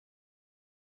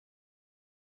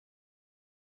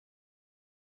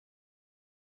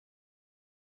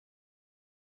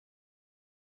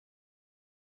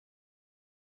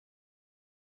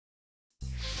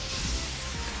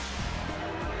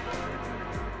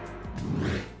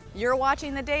You're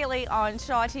watching The Daily on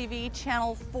Shaw TV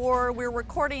Channel 4. We're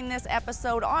recording this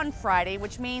episode on Friday,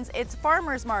 which means it's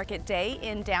Farmers Market Day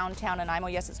in downtown Nanaimo.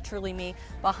 Yes, it's truly me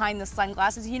behind the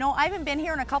sunglasses. You know, I haven't been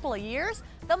here in a couple of years.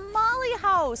 The Molly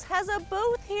House has a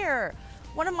booth here.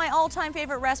 One of my all-time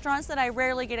favorite restaurants that I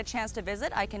rarely get a chance to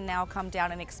visit. I can now come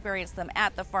down and experience them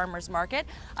at the farmers market.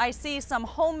 I see some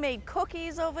homemade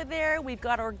cookies over there. We've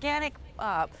got organic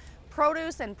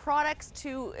produce and products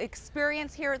to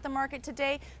experience here at the market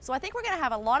today. So I think we're going to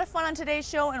have a lot of fun on today's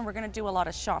show, and we're going to do a lot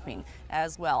of shopping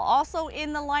as well. Also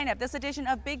in the lineup, this edition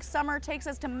of Big Summer takes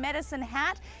us to Medicine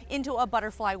Hat into a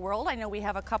butterfly world. I know we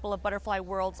have a couple of butterfly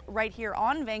worlds right here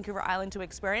on Vancouver Island to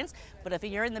experience, but if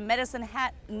you're in the Medicine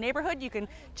Hat neighborhood, you can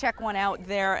check one out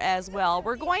there as well.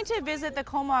 We're going to visit the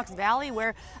Comox Valley,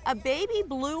 where a baby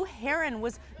blue heron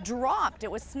was dropped.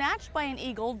 It was snatched by an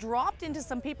eagle, dropped into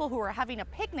some people who were having a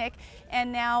picnic,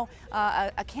 and now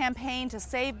a campaign to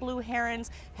save blue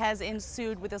herons has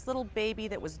ensued with this little baby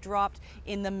that was dropped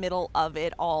in the middle of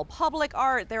it all. Public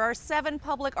art. There are 7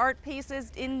 public art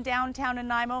pieces in downtown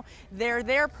Nanaimo. They're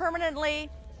there permanently,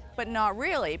 but not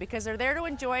really, because they're there to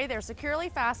enjoy. They're securely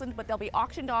fastened, but they'll be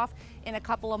auctioned off in a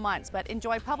couple of months. But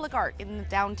enjoy public art in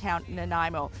downtown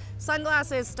Nanaimo.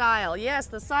 Sunglasses style. Yes,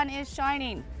 the sun is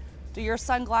shining. Do your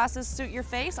sunglasses suit your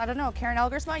face? I don't know. Karen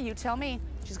Elgersma, you tell me.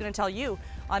 She's going to tell you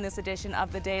on this edition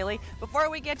of The Daily. Before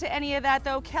we get to any of that,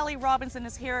 though, Kelly Robinson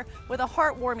is here with a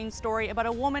heartwarming story about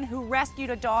a woman who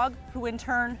rescued a dog who in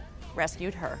turn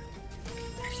rescued her.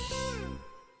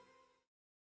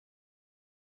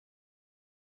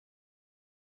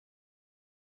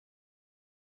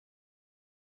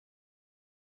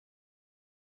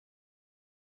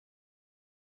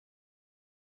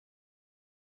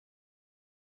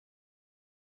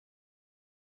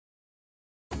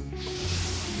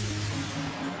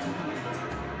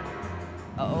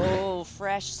 Oh,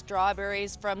 fresh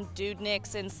strawberries from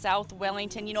Dudnick's in South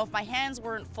Wellington. You know, if my hands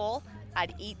weren't full,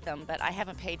 I'd eat them, but I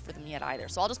haven't paid for them yet either.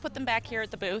 So I'll just put them back here at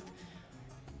the booth.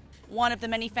 One of the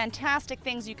many fantastic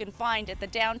things you can find at the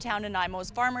downtown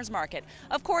Nanaimo's Farmers Market.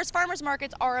 Of course, farmers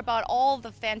markets are about all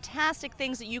the fantastic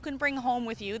things that you can bring home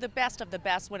with you, the best of the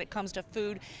best when it comes to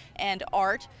food and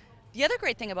art. The other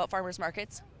great thing about farmers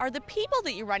markets are the people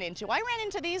that you run into. I ran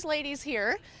into these ladies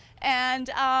here, and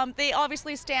they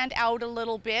obviously stand out a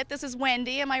little bit. This is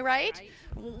Wendy, am I right?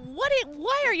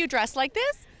 Why are you dressed like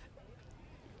this?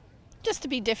 Just to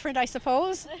be different, I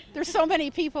suppose. There's so many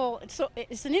people.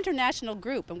 It's an international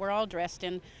group, and we're all dressed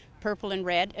in purple and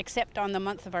red, except on the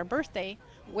month of our birthday,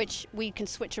 which we can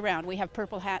switch around. We have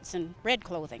purple hats and red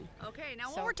clothing. Okay,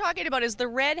 now what we're talking about is the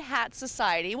Red Hat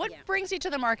Society. What brings you to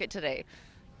the market today?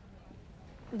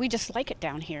 We just like it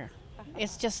down here.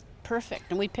 It's just perfect,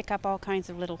 and we pick up all kinds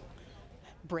of little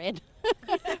bread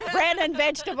and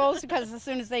vegetables, because as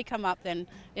soon as they come up, then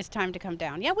it's time to come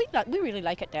down. Yeah, we really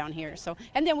like it down here. So,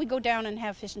 and then we go down and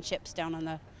have fish and chips down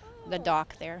on the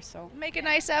dock there. So make a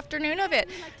nice afternoon of it.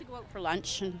 We like to go out for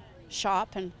lunch and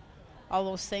shop and all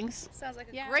those things. Sounds like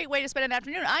a great way to spend an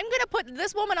afternoon. I'm going to put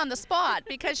this woman on the spot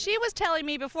because she was telling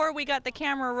me before we got the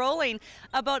camera rolling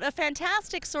about a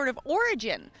fantastic sort of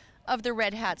origin of the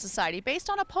Red Hat Society based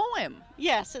on a poem.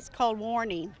 Yes, it's called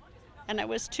Warning, and it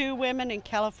was 2 women in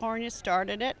California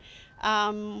started it.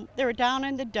 They were down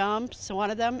in the dumps,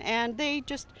 one of them, and they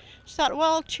just thought,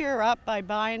 well, cheer up by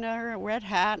buying her a red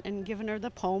hat and giving her the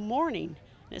poem Warning.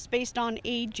 And it's based on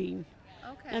aging,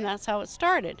 and that's how it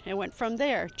started. It went from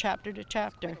there, chapter to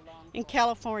chapter, in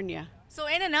California. So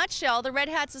in a nutshell, the Red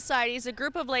Hat Society is a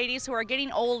group of ladies who are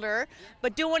getting older,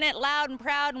 but doing it loud and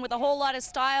proud and with a whole lot of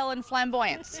style and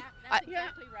flamboyance. That's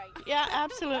exactly right. Yeah,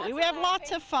 absolutely. We have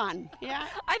lots of fun. Yeah.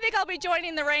 I think I'll be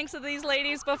joining the ranks of these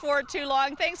ladies before too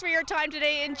long. Thanks for your time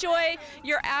today. Enjoy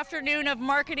your afternoon of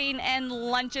marketing and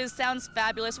lunches. Sounds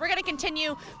fabulous. We're going to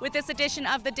continue with this edition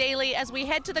of The Daily as we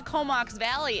head to the Comox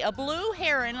Valley. A blue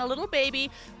heron, a little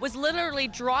baby, was literally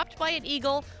dropped by an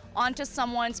eagle onto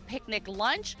someone's picnic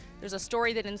lunch. There's a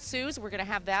story that ensues. We're going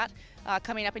to have that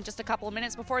coming up in just a couple of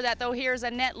minutes. Before that, though, here's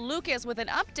Annette Lucas with an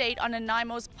update on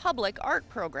Nanaimo's public art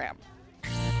program.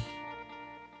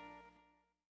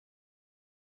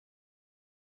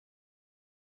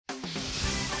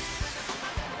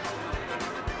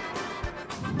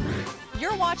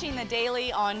 You're watching The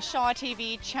Daily on Shaw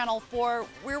TV Channel 4.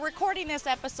 We're recording this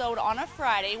episode on a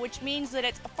Friday, which means that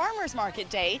it's Farmers Market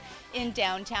Day in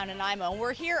downtown Nanaimo.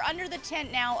 We're here under the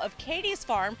tent now of Katie's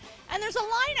Farm, and there's a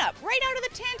lineup right out of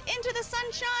the tent into the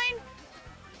sunshine.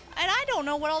 And I don't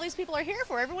know what all these people are here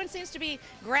for. Everyone seems to be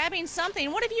grabbing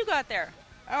something. What have you got there?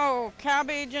 Oh,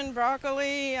 cabbage and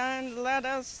broccoli and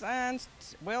lettuce, and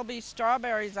will be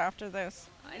strawberries after this.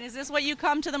 And is this what you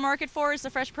come to the market for, is the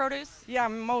fresh produce? Yeah,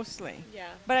 mostly. Yeah.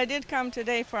 But I did come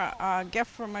today for a gift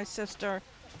for my sister,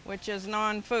 which is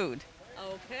non-food.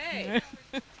 Okay.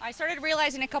 I started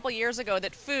realizing a couple years ago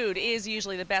that food is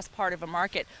usually the best part of a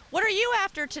market. What are you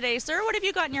after today, sir? What have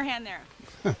you got in your hand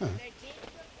there?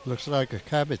 Looks like a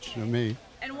cabbage to me.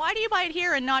 And why do you buy it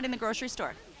here and not in the grocery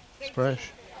store? It's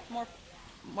fresh.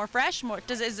 More fresh?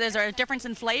 Is there a difference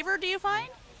in flavor, do you find?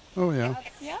 Oh, yeah.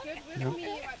 Yeah? Yeah.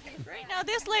 Great. Now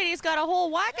this lady's got a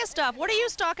whole whack of stuff. What are you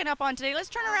stocking up on today? Let's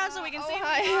turn around so we can see.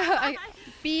 Hi.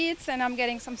 Beets, and I'm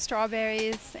getting some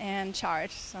strawberries and chard.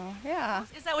 So yeah,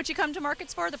 Is that what you come to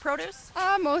markets for, the produce?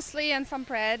 mostly, and some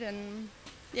bread and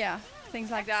yeah, things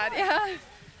like that. Yeah.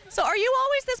 So are you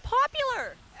always this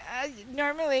popular?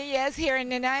 Normally, yes. Here in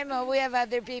Nanaimo, we have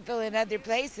other people in other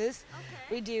places.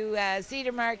 Okay. We do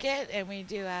Cedar Market, and we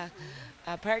do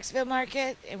Parksville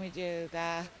Market, and we do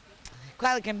the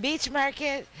Qualicum Beach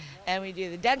Market, and we do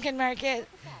the Duncan Market,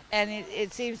 and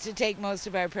it seems to take most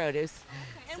of our produce.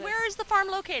 And so, where is the farm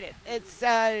located? It's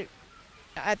at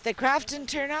the Crofton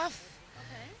turnoff,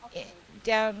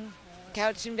 down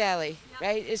Cowichan Valley,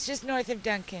 right? It's just north of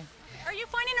Duncan. Are you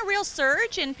finding a real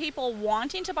surge in people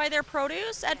wanting to buy their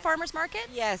produce at farmers markets?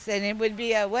 Yes, and it would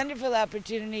be a wonderful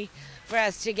opportunity for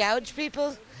us to gouge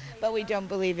people, but we don't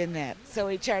believe in that, so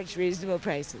we charge reasonable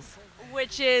prices.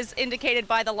 Which is indicated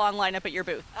by the long lineup at your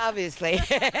booth. Obviously.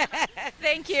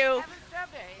 Thank you.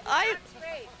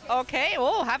 Okay,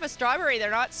 oh, have a strawberry. They're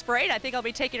not sprayed. I think I'll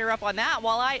be taking her up on that.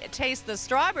 While I taste the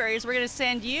strawberries, we're going to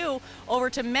send you over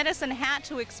to Medicine Hat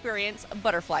to experience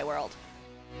Butterfly World.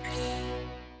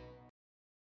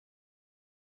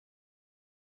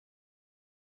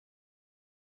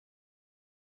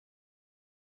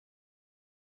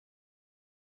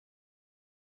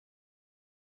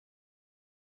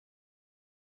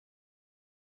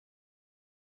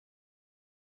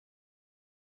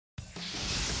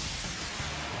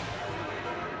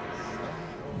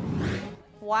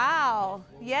 Wow.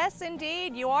 Yes,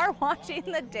 indeed. You are watching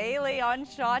the Daily on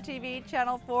Shaw TV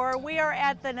Channel 4. We are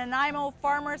at the Nanaimo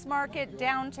Farmers Market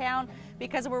downtown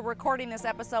because we're recording this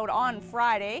episode on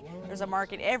Friday. There's a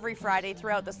market every Friday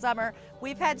throughout the summer.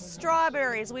 We've had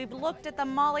strawberries. We've looked at the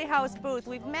Molly House booth.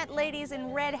 We've met ladies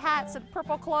in red hats and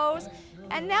purple clothes.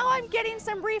 And now I'm getting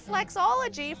some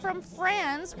reflexology from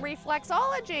Fran's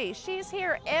Reflexology. She's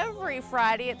here every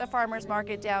Friday at the Farmers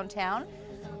Market downtown.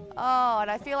 Oh, and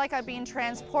I feel like I'm being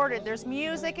transported. There's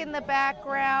music in the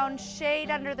background, shade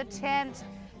under the tent,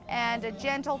 and a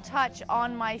gentle touch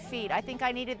on my feet. I think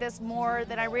I needed this more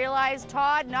than I realized.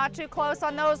 Todd, not too close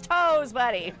on those toes,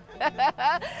 buddy.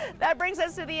 That brings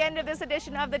us to the end of this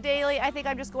edition of The Daily. I think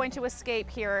I'm just going to escape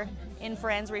here in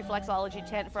Fran's Reflexology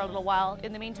tent for a little while.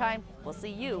 In the meantime, we'll see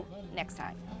you next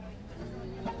time.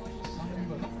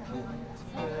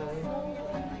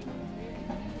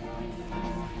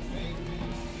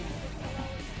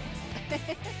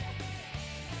 Hehehe